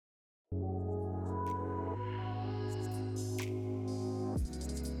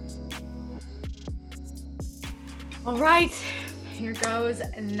All right, here goes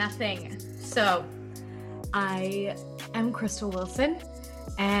nothing. So, I am Crystal Wilson,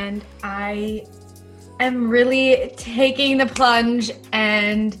 and I am really taking the plunge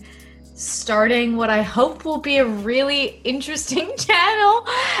and starting what I hope will be a really interesting channel.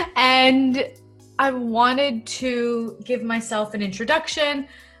 And I wanted to give myself an introduction,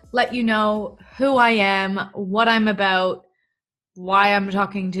 let you know who I am, what I'm about, why I'm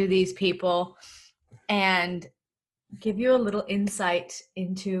talking to these people, and give you a little insight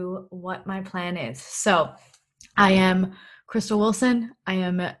into what my plan is. So, I am Crystal Wilson. I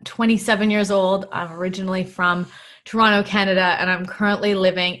am 27 years old. I'm originally from Toronto, Canada, and I'm currently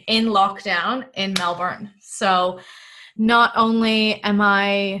living in lockdown in Melbourne. So, not only am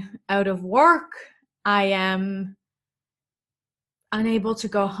I out of work, I am unable to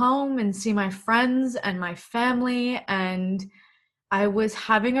go home and see my friends and my family, and I was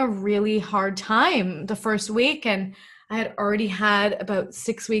having a really hard time the first week, and I had already had about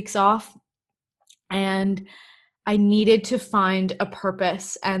 6 weeks off, and I needed to find a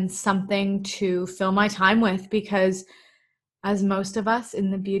purpose and something to fill my time with because, as most of us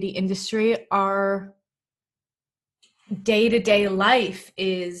in the beauty industry, our day-to-day life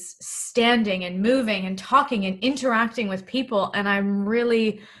is standing and moving and talking and interacting with people, and I'm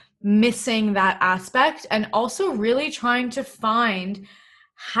really missing that aspect, and also really trying to find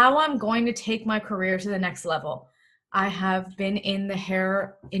how I'm going to take my career to the next level. I have been in the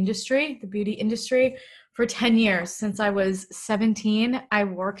hair industry, the beauty industry, for 10 years. Since I was 17, I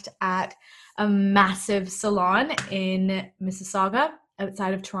worked at a massive salon in Mississauga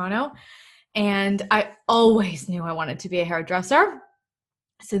outside of Toronto. And I always knew I wanted to be a hairdresser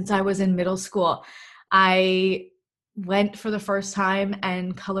since I was in middle school. I went for the first time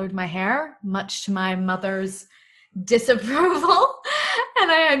and colored my hair, much to my mother's disapproval.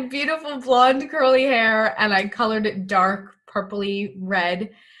 And I had beautiful blonde curly hair, and I colored it dark purpley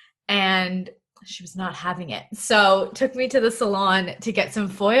red, and she was not having it. So took me to the salon to get some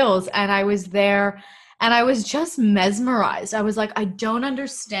foils, and I was there and I was just mesmerized. I was like, I don't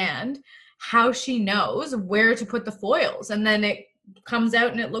understand how she knows where to put the foils, and then it comes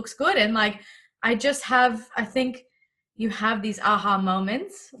out and it looks good. And like, I think you have these aha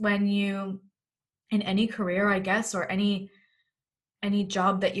moments when you, in any career, I guess, or any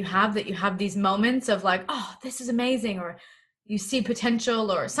job that you have these moments of like, oh, this is amazing, or you see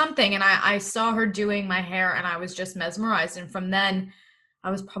potential or something. And I saw her doing my hair, and I was just mesmerized. And from then, I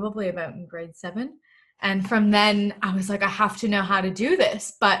was probably about in grade 7. And from then I was like, I have to know how to do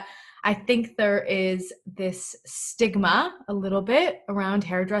this. But I think there is this stigma a little bit around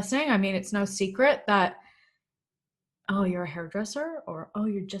hairdressing. I mean, it's no secret that, oh, you're a hairdresser, or oh,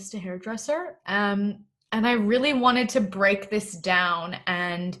 you're just a hairdresser. And I really wanted to break this down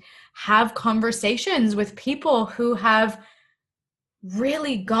and have conversations with people who have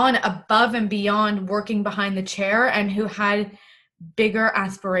really gone above and beyond working behind the chair, and who had bigger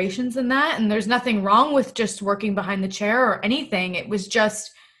aspirations than that. And there's nothing wrong with just working behind the chair or anything. It was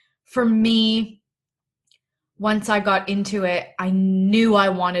just, for me, once I got into it, I knew I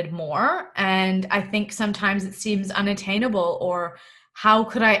wanted more. And I think sometimes it seems unattainable, or how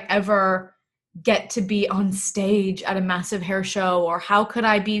could I ever get to be on stage at a massive hair show, or how could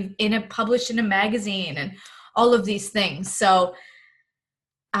I be published in a magazine, and all of these things. So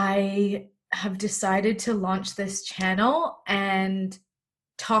I have decided to launch this channel and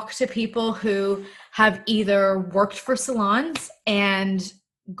talk to people who have either worked for salons and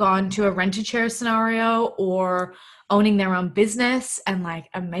gone to a rent-a-chair scenario, or owning their own business, and like,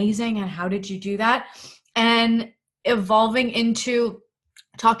 amazing, and how did you do that? And evolving into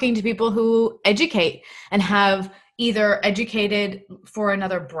talking to people who educate and have either educated for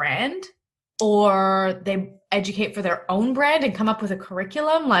another brand, or they educate for their own brand and come up with a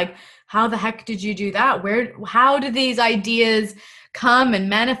curriculum. Like, how the heck did you do that? How did these ideas come and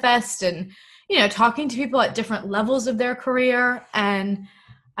manifest? And, talking to people at different levels of their career. And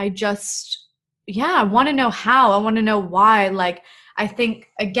I want to know how. I want to know why. Like, I think,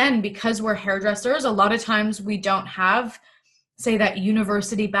 again, because we're hairdressers, a lot of times we don't have, say, that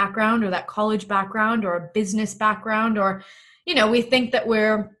university background, or that college background, or a business background, or, we think that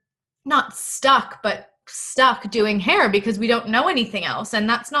we're not stuck, but stuck doing hair because we don't know anything else. And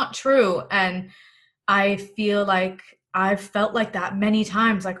that's not true. And I feel like I've felt like that many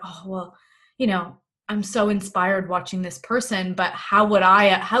times, like, oh, well, I'm so inspired watching this person, but who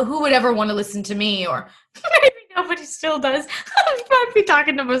would ever want to listen to me? Or maybe nobody still does. I might be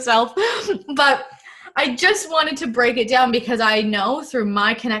talking to myself, but I just wanted to break it down because I know through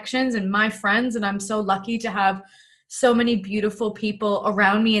my connections and my friends, and I'm so lucky to have so many beautiful people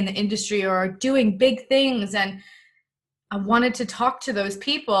around me in the industry, or doing big things. And I wanted to talk to those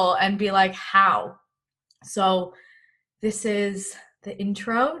people and be like, how? So this is the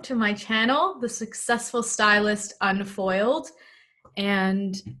intro to my channel, The Successful Stylist Unfoiled.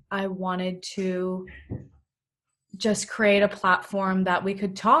 And I wanted to just create a platform that we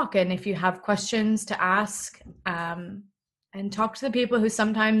could talk. And if you have questions, to ask, and talk to the people who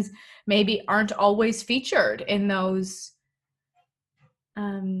sometimes maybe aren't always featured in those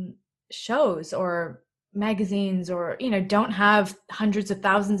shows or magazines, or don't have hundreds of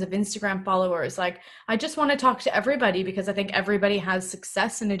thousands of Instagram followers. Like, I just want to talk to everybody, because I think everybody has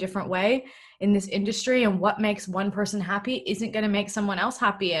success in a different way in this industry, and what makes one person happy isn't going to make someone else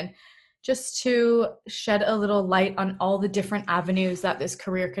happy. And just to shed a little light on all the different avenues that this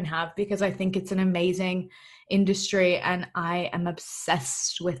career can have, because I think it's an amazing industry and I am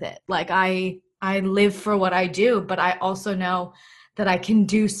obsessed with it. Like, I live for what I do, but I also know that I can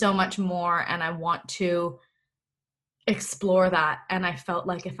do so much more, and I want to explore that. And I felt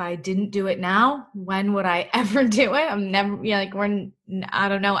like if I didn't do it now, when would I ever do it? I'm never, I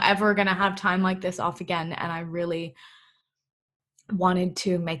don't know, ever gonna have time like this off again. And I really wanted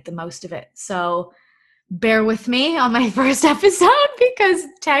to make the most of it. So bear with me on my first episode, because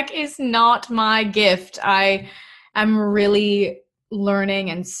tech is not my gift. I am really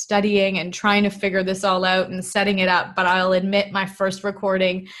learning and studying and trying to figure this all out and setting it up. But I'll admit, my first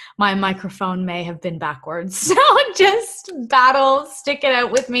recording, my microphone may have been backwards. So just stick it out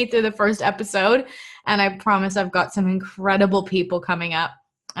with me through the first episode. And I promise I've got some incredible people coming up.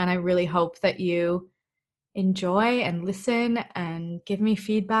 And I really hope that you enjoy and listen and give me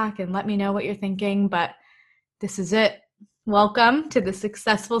feedback and let me know what you're thinking. But this is it. Welcome to The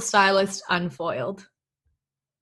Successful Stylist Unfoiled.